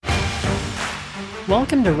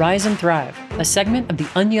Welcome to Rise and Thrive, a segment of the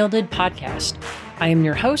Unyielded podcast. I am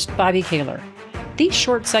your host, Bobby Kaler. These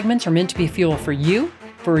short segments are meant to be fuel for you,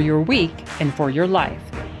 for your week, and for your life.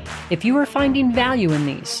 If you are finding value in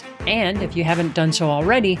these, and if you haven't done so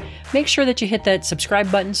already, make sure that you hit that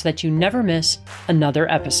subscribe button so that you never miss another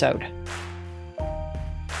episode.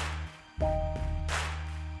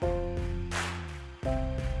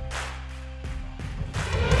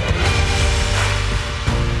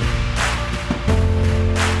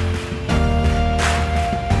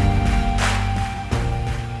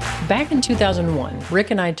 Back in 2001,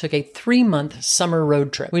 Rick and I took a 3-month summer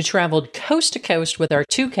road trip. We traveled coast to coast with our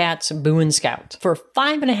 2 cats, Boo and Scout. For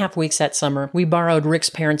 5.5 weeks that summer, we borrowed Rick's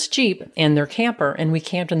parents' Jeep and their camper, and we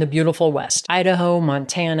camped in the beautiful West, Idaho,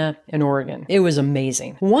 Montana, and Oregon. It was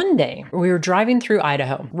amazing. One day, we were driving through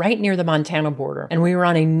Idaho, right near the Montana border, and we were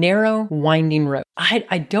on a narrow, winding road.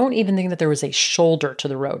 I don't even think that there was a shoulder to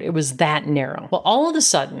the road. It was that narrow. Well, all of a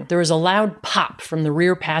sudden, there was a loud pop from the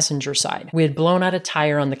rear passenger side. We had blown out a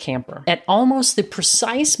tire on the camper. At almost the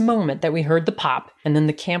precise moment that we heard the pop, and then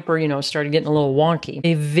the camper, started getting a little wonky,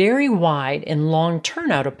 a very wide and long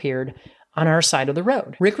turnout appeared on our side of the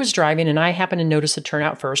road. Rick was driving, and I happened to notice the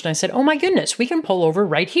turnout first, and I said, "Oh my goodness, we can pull over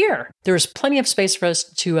right here." There was plenty of space for us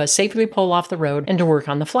to safely pull off the road and to work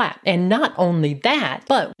on the flat. And not only that,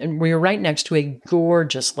 but we were right next to a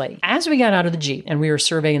gorgeous lake. As we got out of the Jeep and we were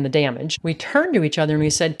surveying the damage, we turned to each other and we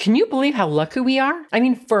said, "Can you believe how lucky we are? I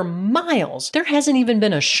mean, for miles, there hasn't even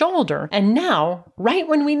been a shoulder, and now, right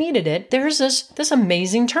when we needed it, there's this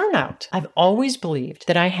amazing turnout." I've always believed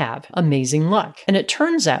that I have amazing luck, and it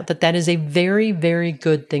turns out that is a very, very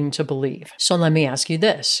good thing to believe. So let me ask you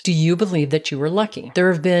this. Do you believe that you are lucky?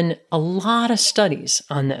 There have been a lot of studies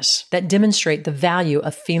on this that demonstrate the value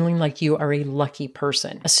of feeling like you are a lucky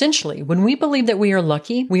person. Essentially, when we believe that we are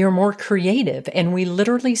lucky, we are more creative and we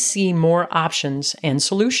literally see more options and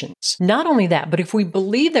solutions. Not only that, but if we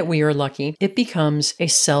believe that we are lucky, it becomes a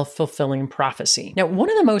self-fulfilling prophecy. Now,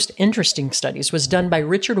 one of the most interesting studies was done by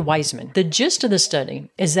Richard Wiseman. The gist of the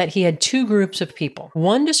study is that he had 2 groups of people.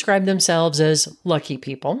 One described themselves as lucky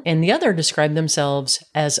people, and the other described themselves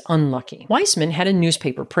as unlucky. Weissman had a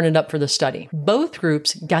newspaper printed up for the study. Both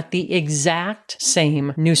groups got the exact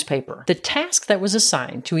same newspaper. The task that was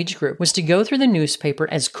assigned to each group was to go through the newspaper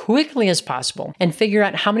as quickly as possible and figure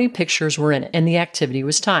out how many pictures were in it, and the activity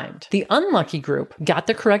was timed. The unlucky group got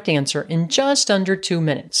the correct answer in just under 2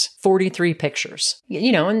 minutes, 43 pictures.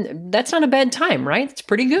 And that's not a bad time, right? It's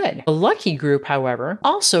pretty good. The lucky group, however,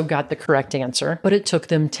 also got the correct answer, but it took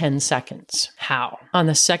them 10 seconds. How? On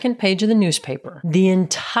the second page of the newspaper, the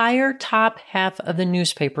entire top half of the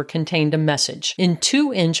newspaper contained a message. In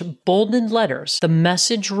 2-inch bolded letters, the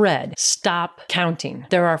message read, "Stop counting.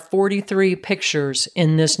 There are 43 pictures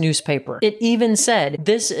in this newspaper." It even said,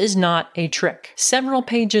 "This is not a trick." Several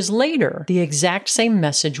pages later, the exact same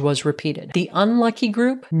message was repeated. The unlucky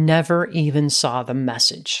group never even saw the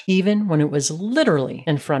message, even when it was literally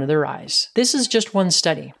in front of their eyes. This is just one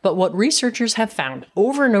study, but what researchers have found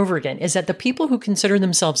over and over again is that the people who consider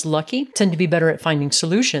themselves lucky tend to be better at finding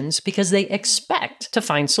solutions because they expect to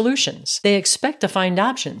find solutions. They expect to find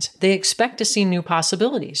options. They expect to see new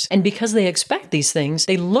possibilities. And because they expect these things,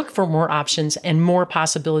 they look for more options and more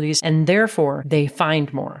possibilities, and therefore they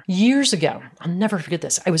find more. Years ago, I'll never forget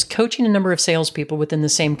this, I was coaching a number of salespeople within the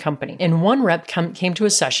same company, and one rep came to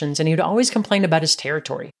his sessions, and he would always complain about his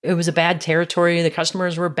territory. It was a bad territory. The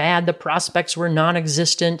customers were bad. The prospects were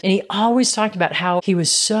non-existent. And he always talked about how he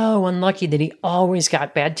was so unlucky that he always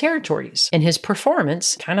got bad territories, and his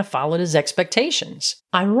performance kind of followed his expectations.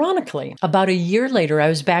 Ironically, about a year later, I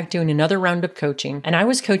was back doing another round of coaching, and I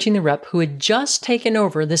was coaching the rep who had just taken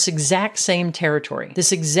over this exact same territory.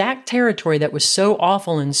 This exact territory that was so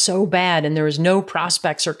awful and so bad, and there was no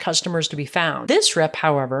prospects or customers to be found. This rep,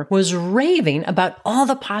 however, was raving about all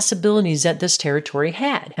the possibilities that this territory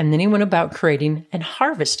had, and then he went about creating and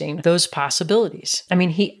harvesting those possibilities. I mean,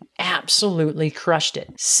 he absolutely crushed it.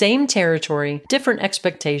 Same territory, different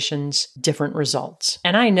expectations, different results.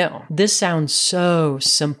 And I know this sounds so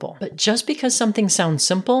simple, but just because something sounds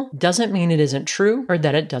simple doesn't mean it isn't true or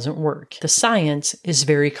that it doesn't work. The science is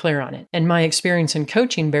very clear on it, and my experience in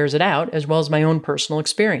coaching bears it out, as well as my own personal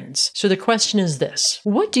experience. So the question is this: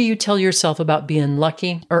 what do you tell yourself about being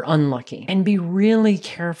lucky or unlucky? And be really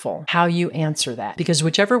careful how you answer that, because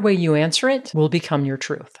whichever way you answer it will become your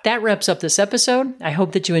truth. That wraps up this episode. I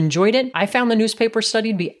hope that you enjoyed enjoyed it. I found the newspaper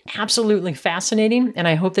study to be absolutely fascinating, and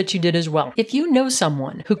I hope that you did as well. If you know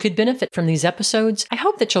someone who could benefit from these episodes, I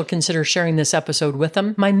hope that you'll consider sharing this episode with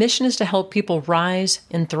them. My mission is to help people rise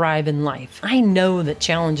and thrive in life. I know that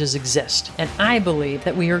challenges exist, and I believe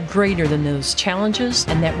that we are greater than those challenges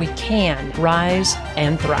and that we can rise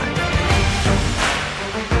and thrive.